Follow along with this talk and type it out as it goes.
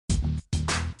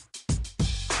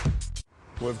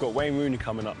We've got Wayne Rooney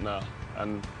coming up now,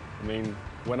 and I mean,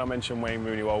 when I mention Wayne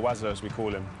Rooney, well, Wazza as we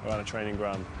call him, around the training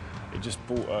ground, it just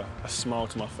brought a smile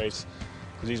to my face,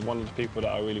 because he's one of the people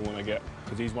that I really want to get,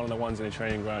 because he's one of the ones in the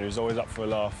training ground who's always up for a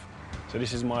laugh. So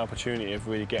this is my opportunity of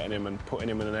really getting him and putting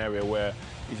him in an area where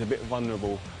he's a bit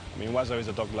vulnerable. I mean, Wazza is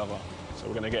a dog lover, so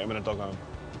we're going to get him in a dog home.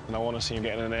 And I want to see him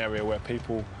get in an area where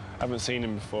people haven't seen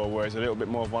him before, where he's a little bit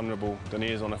more vulnerable than he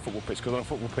is on a football pitch, because on a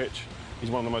football pitch,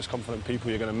 he's one of the most confident people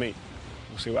you're going to meet.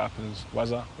 We'll see what happens.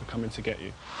 Wazza, we're coming to get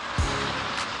you.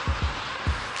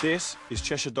 This is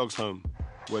Cheshire Dogs Home,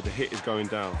 where the hit is going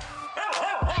down.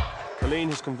 Colleen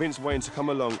has convinced Wayne to come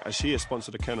along as she has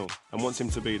sponsored a kennel and wants him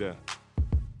to be there.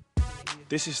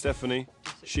 This is Stephanie.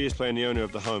 She is playing the owner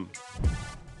of the home.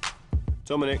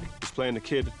 Dominic is playing the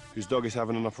kid whose dog is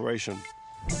having an operation.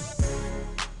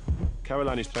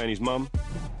 Caroline is playing his mum.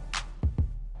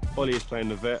 Ollie is playing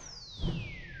the vet.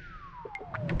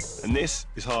 And this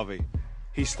is Harvey.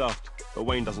 He's stuffed, but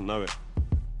Wayne doesn't know it.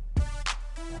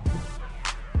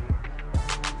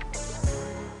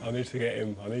 I need to get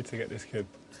him. I need to get this kid.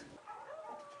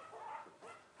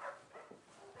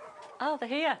 Oh, they're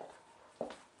here.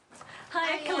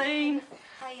 Hi, Colleen.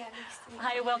 Hiya, nice to meet you.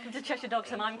 Hiya, welcome to Cheshire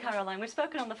Dogs, and I'm Caroline. We've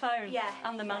spoken on the phone. Yeah.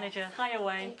 I'm the manager. Hiya,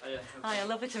 Wayne. Hiya,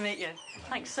 lovely to meet you.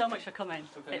 Thanks so much for coming.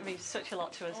 Okay. It means such a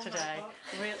lot to us today.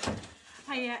 Really.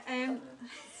 Hiya,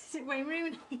 is it Wayne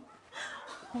Rooney?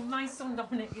 Oh, my son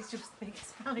Dominic is just the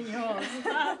biggest fan of yours.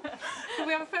 Can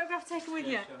we have a photograph taken with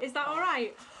you? Is that all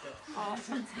right? Yeah. Oh, it's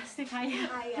fantastic. Hiya.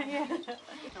 Hiya.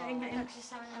 Doctor's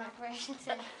just having an operation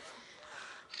today.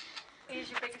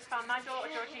 He's your biggest fan. My daughter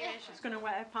Georgina is just going to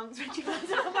wear her pants when she finds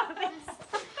out about this.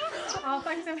 Oh,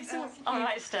 thanks ever so much. All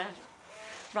right, Steph.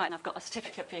 Right, and I've got a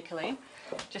certificate for you, Colleen,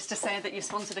 just to say that you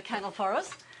sponsored a kennel for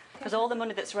us. Because all the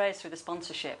money that's raised through the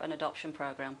sponsorship and adoption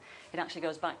programme, it actually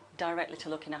goes back directly to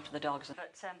looking after the dogs.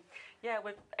 But yeah,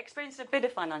 we're experiencing a bit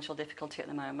of financial difficulty at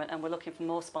the moment, and we're looking for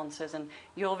more sponsors. And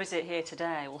your visit here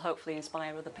today will hopefully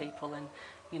inspire other people, and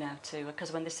you know,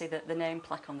 because when they see the name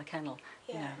plaque on the kennel,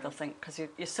 you know, they'll think, because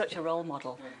you're such a role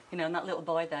model, you know. And that little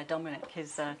boy there, Dominic,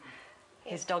 his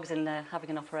dog's in there having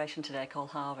an operation today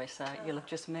called Harvey, so you'll have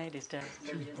just made his day.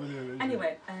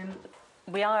 Anyway.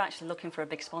 We are actually looking for a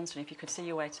big sponsor, and if you could see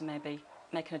your way to maybe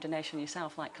making a donation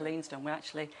yourself, like Colleen's done, we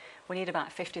need about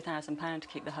 £50,000 to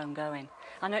keep the home going.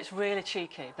 I know it's really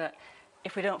cheeky, but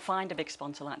if we don't find a big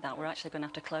sponsor like that, we're actually going to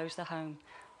have to close the home.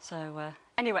 So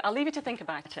anyway, I'll leave you to think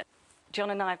about it. John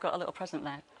and I have got a little present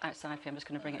there outside for you. I'm just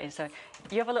going to bring it in. So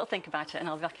you have a little think about it, and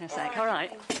I'll be back in a sec. All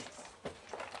right?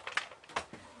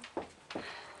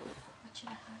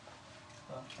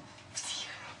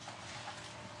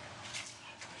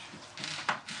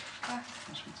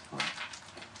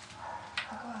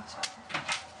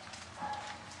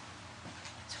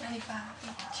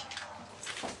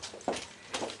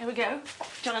 Here we go.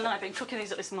 John and I have been cooking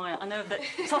these up this morning. I know that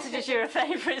sausages are your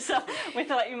favourite, so we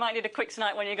thought you might need a quick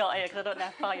snack when you got here, because I don't know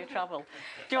how far you travelled.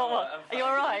 Do you want one? Are you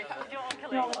all right? Do you want one,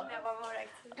 Colleen? No, I'm all right.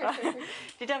 Right.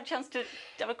 Did you have a chance to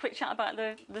have a quick chat about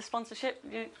the sponsorship?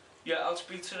 Yeah, I'll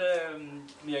speak to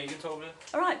the agent over there.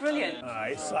 All right, brilliant.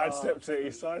 He sidestepped it,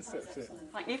 he sidestepped it.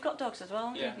 Right, you've got dogs as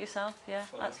well, Yeah. yourself? Yeah,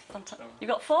 that's fantastic. You've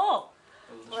got 4? Oh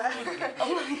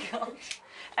my God.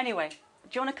 Anyway, do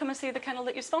you want to come and see the kennel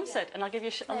that you sponsored? And I'll give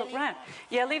you a look round.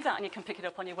 Yeah, leave that and you can pick it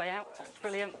up on your way out.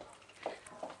 Brilliant.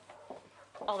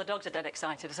 All the dogs are dead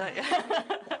excited, so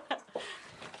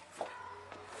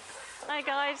Hi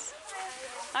guys.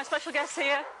 Our special guest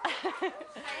here.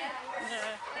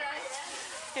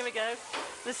 Here we go.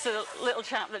 This is a little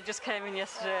chap that just came in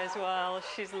yesterday as well.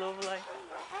 She's lovely.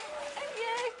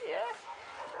 Yeah.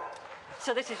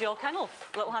 So this is your kennel.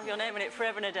 It'll have your name in it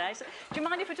forever and a day. So, do you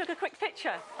mind if we took a quick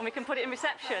picture and we can put it in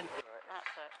reception?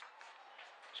 That's it.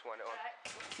 Just wind it on.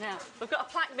 Now, we've got a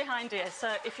plaque behind here, so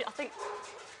I think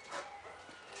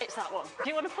it's that one. Do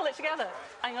you want to pull it together?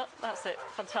 Hang on, that's it.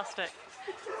 Fantastic.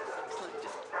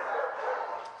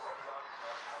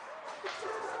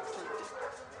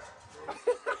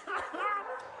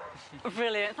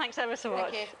 Brilliant. Thanks ever so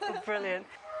much. Thank you. Brilliant.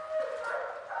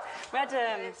 We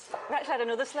actually had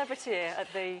another celebrity here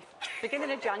at the beginning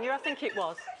of January, I think it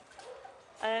was.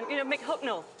 You know, Mick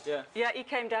Hucknall? Yeah. Yeah, he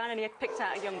came down and he picked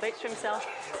out a young bitch for himself.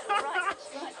 Right.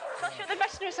 Especially at the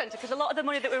veterinary centre, because a lot of the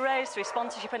money that we raise through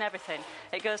sponsorship and everything,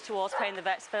 it goes towards paying the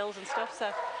vet's bills and stuff. So,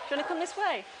 do you want to come this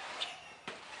way?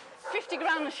 50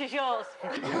 grand, she's yours.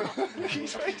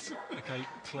 Okay,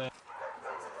 Claire.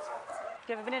 Have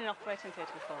you ever been in an operating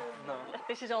theatre before? No.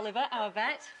 This is Oliver, our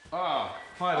vet. Ah,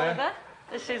 hi there. Oliver,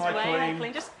 this is Hi, Wayne. Colleen.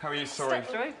 Colleen. Just how are you? Sorry. step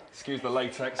through. Excuse the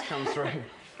latex, come through.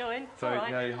 going. So, All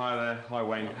right. yeah, hi there. Hi,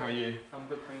 Wayne. How are you? I'm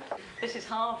good, thank you. This is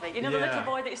Harvey. You know the little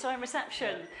boy that you saw in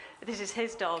reception? Yeah. This is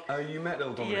his dog. Oh, you met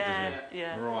little Dominic, Yeah, did you?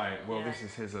 yeah. Right, well, Yeah. this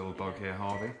is his little dog here,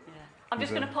 Harvey. Yeah. I'm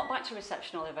just going to pop back to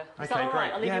reception, Oliver. Is Okay, that all right?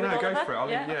 great. I'll leave Yeah, you no, with go Oliver. for it. I'll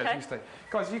leave, okay. you stay.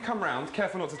 Guys, you come round.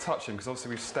 Careful not to touch him, because obviously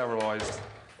we've sterilised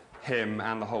him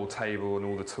and the whole table and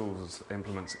all the tools,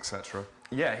 implements, etc.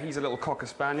 Yeah, he's a little Cocker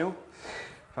Spaniel,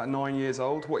 about 9 years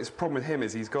old. What his problem with him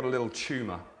is he's got a little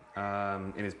tumour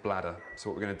in his bladder. So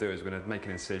what we're going to do is we're going to make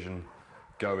an incision,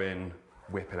 go in,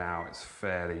 whip it out. It's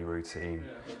fairly routine.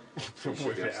 Yeah.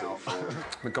 Whip it out.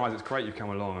 But guys, it's great you've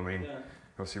come along. I mean,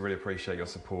 obviously really appreciate your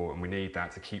support, and we need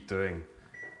that to keep doing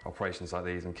operations like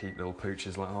these and keep little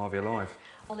pooches like Harvey alive.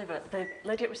 Oliver, the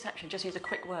lady at reception just needs a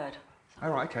quick word. All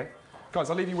right, okay. Guys,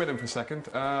 I'll leave you with him for a second.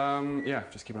 Yeah,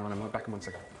 just keep an eye on him. I'll be back in 1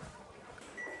 second.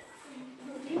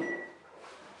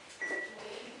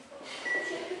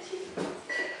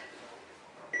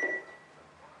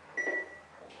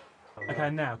 Okay,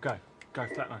 now go. Go,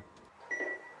 flatline.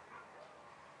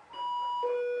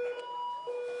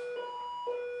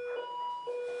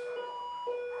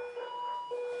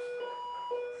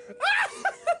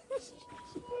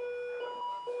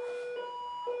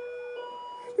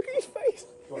 Look at his face.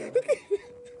 Look at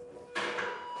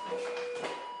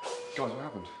Guys, what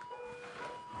happened?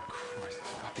 Oh, Christ.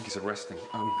 I think he's arresting.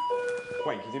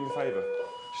 Wayne, can you do me a favour?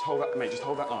 Just hold that, mate, just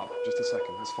hold that up. Just a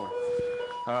second, that's fine.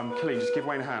 Colleen, just give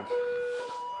Wayne a hand. Oh,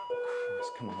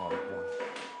 Christ, come on, Harvey. 1,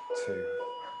 2, 3,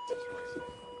 4.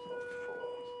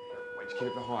 Wait, just keep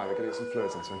it a bit higher. We're going to get some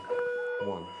fluids into him.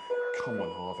 1. Come on,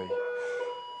 Harvey.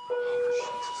 Oh,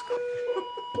 Jesus Christ.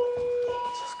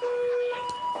 Jesus Christ.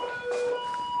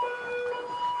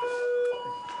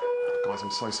 Guys,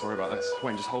 I'm so sorry about this.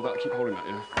 Wayne, just hold that. Keep holding that,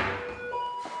 yeah?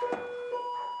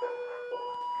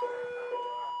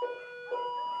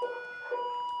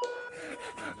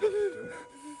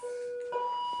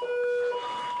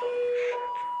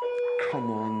 Come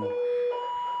on.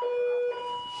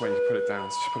 Wait, you can put it down.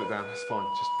 Just put it down. It's fine.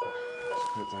 Just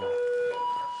put it down.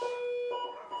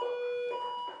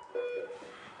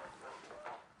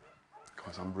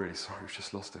 Guys, I'm really sorry. We've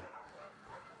just lost him.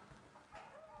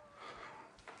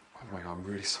 Oh, Wayne, I'm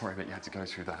really sorry that you had to go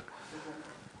through that.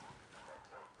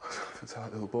 It's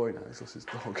that little boy now. He's lost his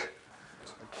dog.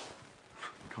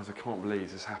 Guys, I can't believe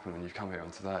this happened when you've come here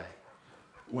on today.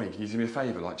 Wayne, can you do me a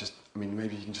favour? Like, just, I mean,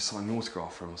 maybe you can just sign an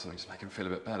autograph for him or something, just make him feel a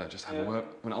bit better. Just have a word.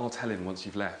 I mean, I'll tell him once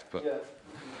you've left, but if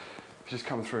you just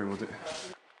come through and we'll do.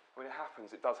 When it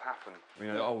happens, it does happen. You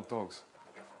know, old dogs.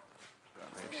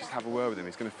 If you just have a word with him,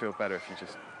 he's going to feel better if you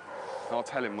just. I'll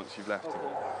tell him once you've left.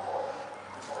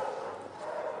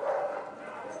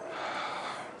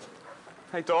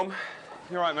 Hey, Dom.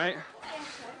 You all right, mate? Yeah.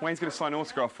 Wayne's going to sign an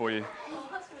autograph for you. Oh,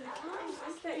 that's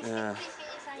really nice. Yeah.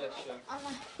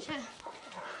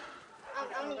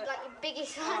 I'm like your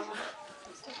biggest fan.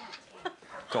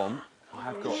 Dom,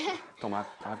 I've got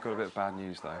a bit of bad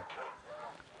news though.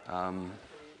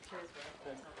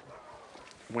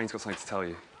 Wayne's got something to tell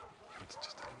you.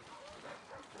 Just tell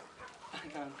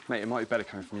him. Mate, it might be better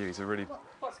coming from you. He's a really.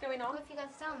 What's going on? What have you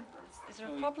guys done? Is there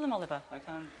a problem, Oliver? I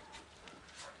can't.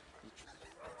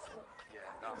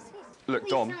 Look,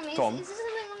 Please Dom. tell me, Dom. Is this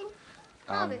something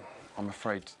on Harvey? I'm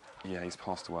afraid. Yeah, he's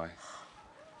passed away.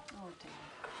 Oh, dear.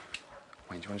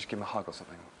 Wayne, do you want to just give him a hug or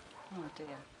something? Oh,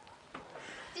 dear.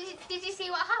 Did you see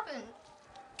what happened?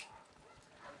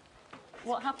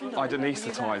 What happened, I Oliver? Were you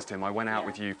anaesthetised him. I went out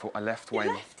with you for. I left Wayne.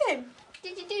 You left him?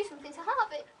 Did you do something to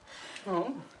Harvey?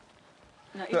 No,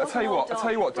 he Look, I'll was tell an you old what. I'll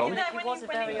tell you what, dog. Dom. He was a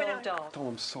very old dog. Dom,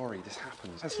 I'm sorry. This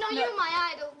happens. No, you're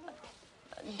my idol.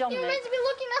 You're Dominic, meant to be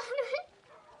looking after me.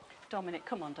 Dominic,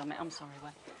 come on, Dominic. I'm sorry,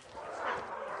 Wayne.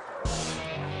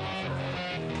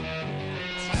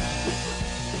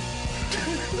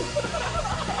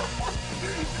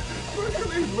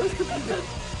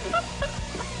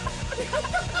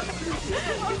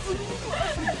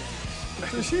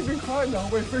 So she's been crying the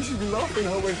whole way through. She's been laughing the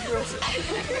whole way through.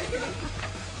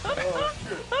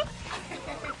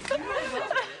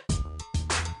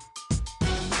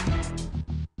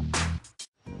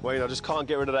 Wayne, I just can't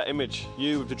get rid of that image.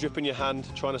 You with the drip in your hand,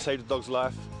 trying to save the dog's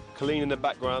life. Colleen in the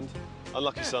background.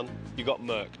 Unlucky son, you got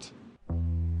murked.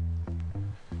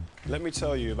 Let me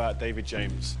tell you about David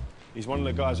James. He's one of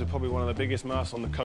the guys with probably one of the biggest mouths on the coast.